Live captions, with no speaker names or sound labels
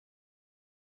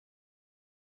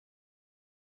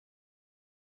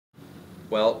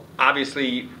Well,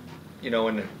 obviously,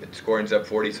 when the scoring's up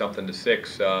 40-something to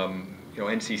 6,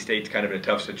 NC State's kind of in a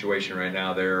tough situation right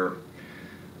now. They're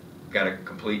got a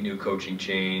complete new coaching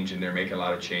change, and they're making a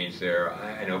lot of change there.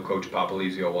 I know Coach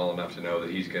Papalizio well enough to know that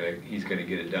he's gonna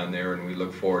get it done there, and we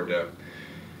look forward to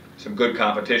some good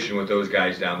competition with those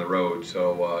guys down the road.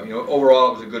 So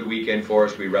overall it was a good weekend for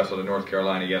us. We wrestled at North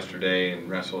Carolina yesterday, and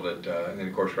wrestled at and then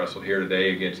of course wrestled here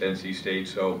today against NC State.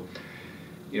 So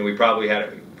we probably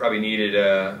needed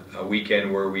a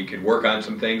weekend where we could work on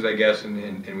some things, I guess,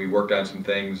 and we worked on some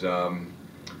things.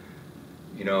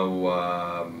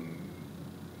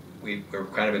 We're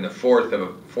kind of in the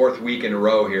fourth week in a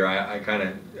row here. I kind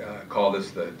of call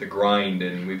this the grind,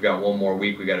 and we've got one more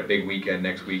week. We got a big weekend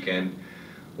next weekend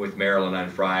with Maryland on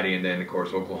Friday, and then of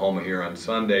course Oklahoma here on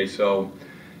Sunday. So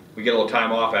we get a little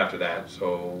time off after that.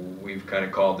 So we've kind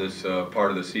of called this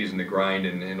part of the season the grind,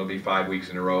 and it'll be 5 weeks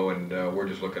in a row, and we're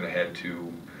just looking ahead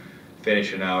to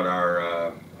finishing out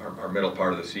our middle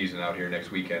part of the season out here next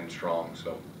weekend strong.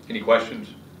 So any questions?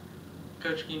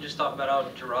 Coach, can you just talk about how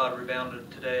Gerard rebounded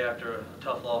today after a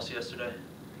tough loss yesterday?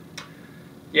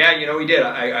 Yeah, he did.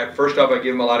 First off, I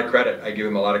give him a lot of credit. I give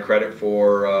him a lot of credit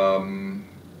for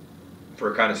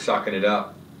kind of sucking it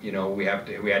up. We had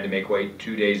to make weight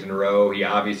 2 days in a row. He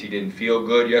obviously didn't feel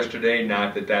good yesterday.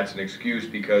 Not that that's an excuse,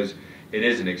 because it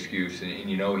is an excuse, and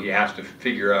he has to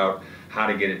figure out how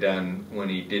to get it done when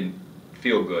he didn't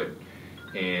feel good,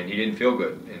 and he didn't feel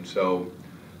good, and so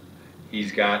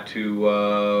he's got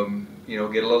to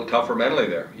get a little tougher mentally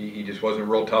there. He just wasn't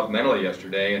real tough mentally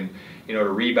yesterday, and to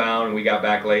rebound, and we got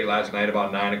back late last night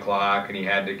about 9 o'clock, and he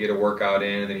had to get a workout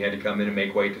in, and then he had to come in and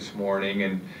make weight this morning,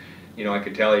 and I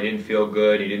could tell he didn't feel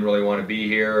good. He didn't really want to be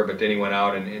here, but then he went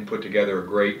out and put together a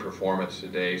great performance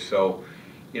today. So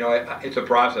it's a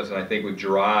process, and I think with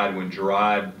Gerard, when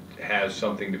Gerard has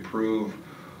something to prove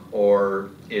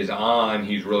or is on,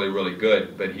 he's really, really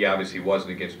good. But he obviously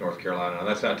wasn't against North Carolina. And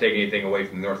that's not taking anything away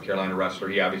from the North Carolina wrestler.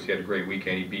 He obviously had a great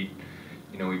weekend. He beat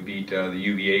the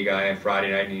UVA guy on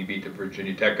Friday night, and he beat the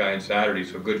Virginia Tech guy on Saturday.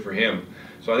 So good for him.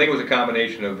 So I think it was a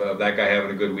combination of that guy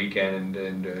having a good weekend,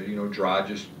 and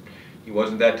Gerard he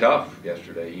wasn't that tough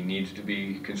yesterday. He needs to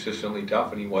be consistently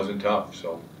tough, and he wasn't tough.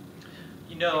 So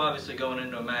obviously going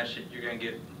into a match that you're going to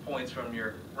get points from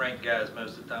your ranked guys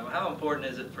most of the time. How important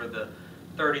is it for the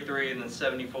 33 and then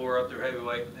 74 up through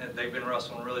heavyweight? They've been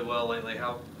wrestling really well lately.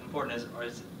 How important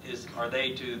are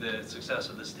they to the success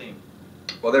of this team?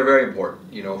 Well, they're very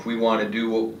important. If we want to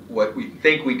do what we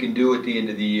think we can do at the end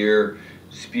of the year,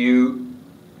 Spute,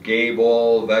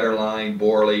 Gable, Vetterline,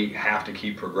 Borley have to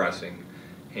keep progressing,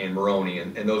 and Maroney,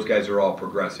 and those guys are all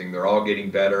progressing. They're all getting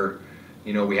better.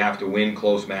 We have to win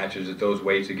close matches at those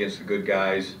weights against the good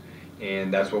guys,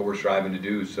 and that's what we're striving to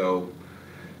do. So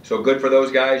good for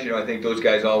those guys. I think those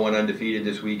guys all went undefeated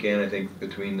this weekend. I think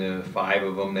between the 5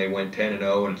 of them, they went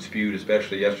 10-0, and Spute,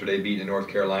 especially yesterday, beating the North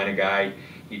Carolina guy.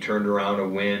 He turned around a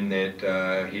win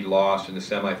that he lost in the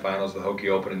semifinals of the Hokie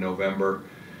Open in November.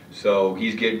 So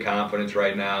he's getting confidence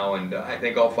right now, and I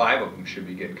think all 5 of them should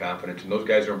be getting confidence. And those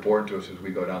guys are important to us as we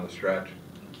go down the stretch.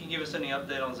 Can you give us any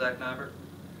update on Zach Nybert?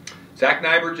 Zach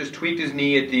Nybert just tweaked his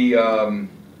knee at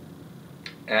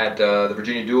the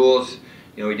Virginia Duels.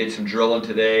 He did some drilling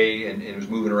today and was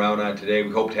moving around on it today.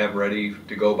 We hope to have him ready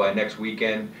to go by next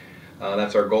weekend.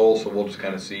 That's our goal, so we'll just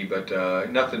kind of see. But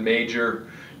nothing major.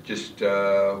 Just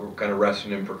we're kind of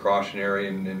resting him precautionary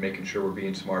and making sure we're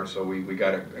being smart. So we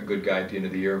got a good guy at the end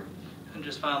of the year. And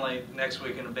just finally, next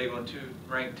week in a big one, 2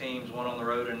 ranked teams, one on the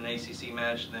road in an ACC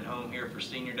match, and then home here for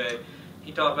Senior Day. Can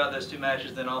you talk about those 2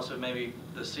 matches, then also maybe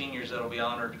the seniors that'll be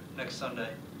honored next Sunday?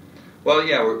 Well,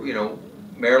 yeah,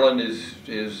 Maryland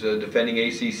is defending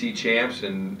ACC champs,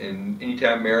 and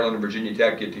anytime Maryland and Virginia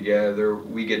Tech get together,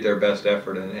 we get their best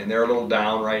effort, and they're a little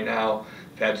down right now.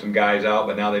 They've had some guys out,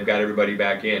 but now they've got everybody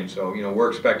back in. So we're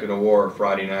expecting a war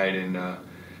Friday night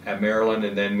at Maryland,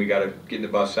 and then we got to get in the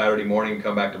bus Saturday morning and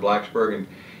come back to Blacksburg and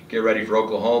get ready for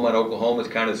Oklahoma. And Oklahoma's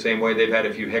kind of the same way. They've had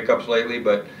a few hiccups lately,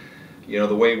 but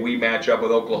the way we match up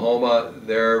with Oklahoma,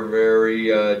 they're very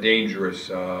dangerous,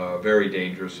 very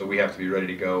dangerous. So we have to be ready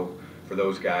to go for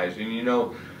those guys. And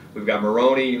we've got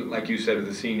Maroney, like you said, with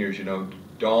the seniors.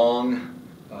 Dong,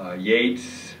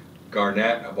 Yates,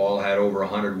 Garnett have all had over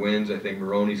 100 wins. I think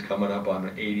Maroney's coming up on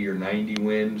 80 or 90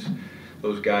 wins.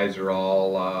 Those guys are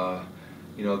all,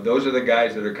 those are the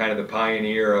guys that are kind of the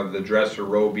pioneer of the Dresser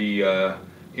Roby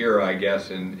era, I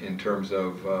guess, in terms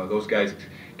of those guys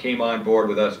came on board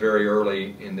with us very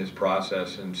early in this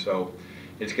process, and so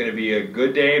it's going to be a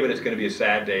good day, but it's going to be a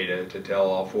sad day to tell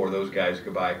all 4 of those guys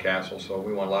goodbye at Castle. So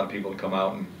we want a lot of people to come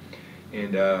out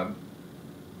and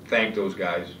thank those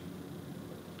guys.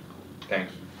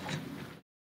 Thanks.